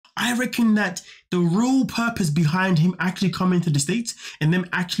I reckon that the real purpose behind him actually coming to the States and them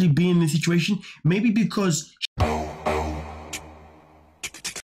actually being in the situation, maybe because...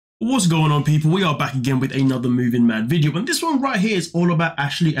 What's going on, people? We are back again with another MovingMAD video, and this one right here is all about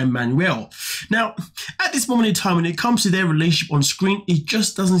Ashley and Manuel. Now, at this moment in time, when it comes to their relationship on screen, it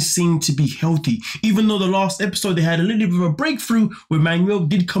just doesn't seem to be healthy. Even though the last episode they had a little bit of a breakthrough where Manuel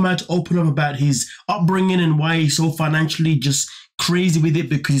did come out to open up about his upbringing and why he's so financially just crazy with it,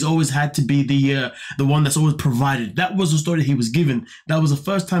 because he's always had to be the one that's always provided. That was the story he was given. That was the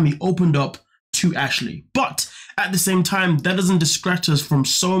first time he opened up to Ashley. But at the same time, that doesn't distract us from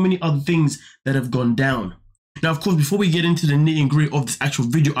so many other things that have gone down. Now, of course, before we get into the nitty and gritty of this actual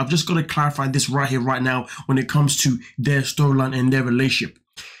video, I've just got to clarify this right here, right now, when it comes to their storyline and their relationship.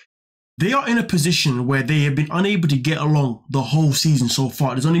 They are in a position where they have been unable to get along the whole season so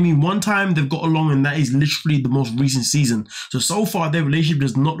far. There's only been one time they've got along, and that is literally the most recent season. So far, their relationship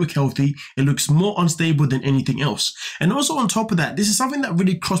does not look healthy. It looks more unstable than anything else. And also on top of that, this is something that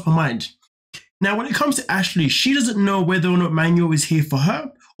really crossed my mind. Now, when it comes to Ashley, she doesn't know whether or not Manuel is here for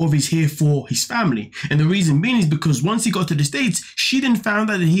her or if he's here for his family. And the reason being is because once he got to the States, she then found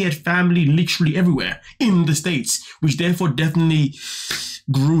out that he had family literally everywhere in the States, which therefore definitely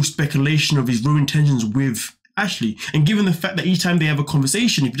grew speculation of his real intentions with Ashley. And given the fact that each time they have a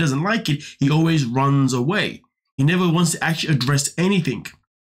conversation, if he doesn't like it, he always runs away. He never wants to actually address anything.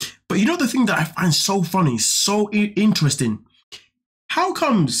 But you know the thing that I find so funny, so interesting? How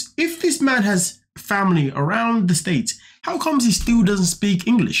comes, if this man has family around the States, how comes he still doesn't speak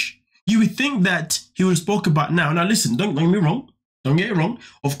English? You would think that he would have spoken about now. Now listen, don't get me wrong. Don't get it wrong.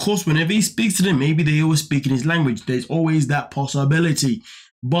 Of course, whenever he speaks to them, maybe they always speak in his language. There's always that possibility.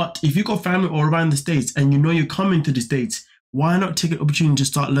 But if you've got family all around the States and you know you're coming to the States, why not take an opportunity to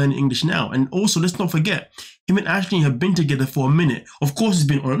start learning English now? And also, let's not forget, him and Ashley have been together for a minute. Of course, it's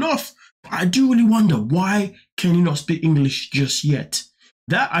been on and off. But I do really wonder, why can he not speak English just yet?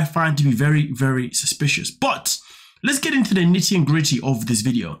 That I find to be very, very suspicious. But let's get into the nitty and gritty of this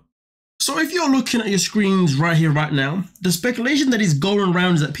video. So if you're looking at your screens right here, right now, the speculation that is going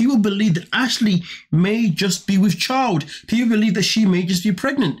around is that people believe that Ashley may just be with child. People believe that she may just be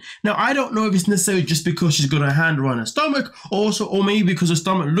pregnant. Now, I don't know if it's necessarily just because she's got her hand around her stomach, or maybe because her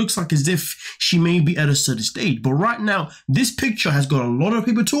stomach looks like as if she may be at a certain stage. But right now, this picture has got a lot of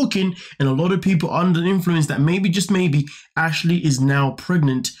people talking and a lot of people under influence that maybe, just maybe, Ashley is now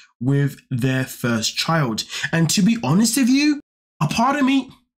pregnant with their first child. And to be honest with you, a part of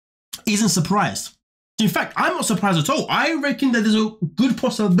me isn't surprised. In fact, I'm not surprised at all. I reckon that there's a good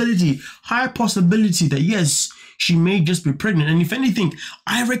possibility, high possibility that yes, she may just be pregnant. And if anything,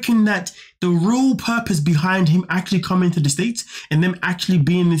 I reckon that the real purpose behind him actually coming to the States and them actually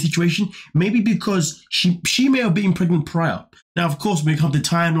being in the situation, maybe because she may have been pregnant prior. Now, of course, when it comes to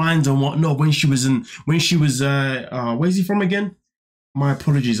timelines and whatnot, when she was where's he from again? My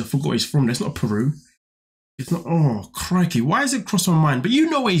apologies, I forgot he's from. That's not Peru. It's not, oh, crikey, why is it cross my mind? But you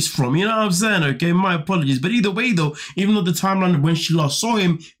know where he's from, you know what I'm saying? Okay, my apologies. But either way, though, even though the timeline of when she last saw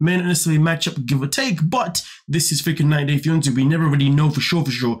him may not necessarily match up, give or take, but this is freaking 90 Day Fiancé. We never really know for sure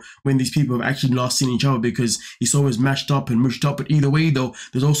when these people have actually last seen each other, because it's always matched up and mushed up. But either way, though,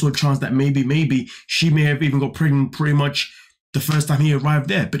 there's also a chance that maybe she may have even got pregnant pretty much the first time he arrived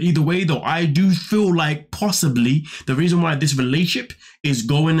there. But either way, though, I do feel like possibly the reason why this relationship is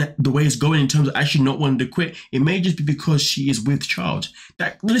going the way it's going in terms of actually not wanting to quit, it may just be because she is with child.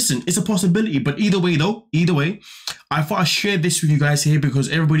 That, listen, it's a possibility. But either way, though, I thought I'd share this with you guys here because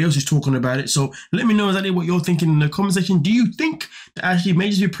everybody else is talking about it. So let me know exactly what you're thinking in the comment section. Do you think that Ashley may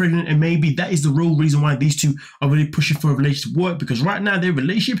just be pregnant and maybe that is the real reason why these two are really pushing for a relationship to work? Because right now their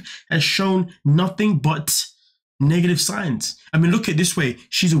relationship has shown nothing but negative signs. I mean, look at it this way.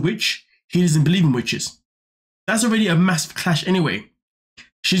 She's a witch. He doesn't believe in witches. That's already a massive clash anyway.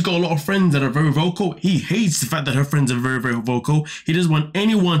 She's got a lot of friends that are very vocal. He hates the fact that her friends are very, very vocal. He doesn't want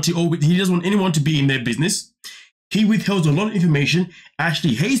anyone to be in their business. He withholds a lot of information.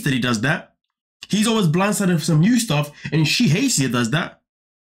 Ashley hates that he does that. He's always blindsided of some new stuff, and she hates he does that.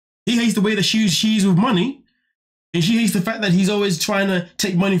 He hates the way that she's with money, and she hates the fact that he's always trying to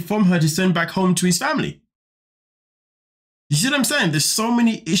take money from her to send back home to his family. You see what I'm saying? There's so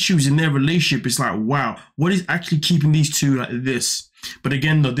many issues in their relationship. It's like, wow, what is actually keeping these two like this? But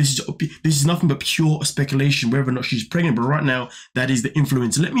again, though, this is nothing but pure speculation, whether or not she's pregnant. But right now, that is the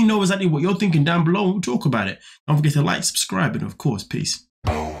influence. Let me know exactly what you're thinking down below. We'll talk about it. Don't forget to like, subscribe, and of course, peace.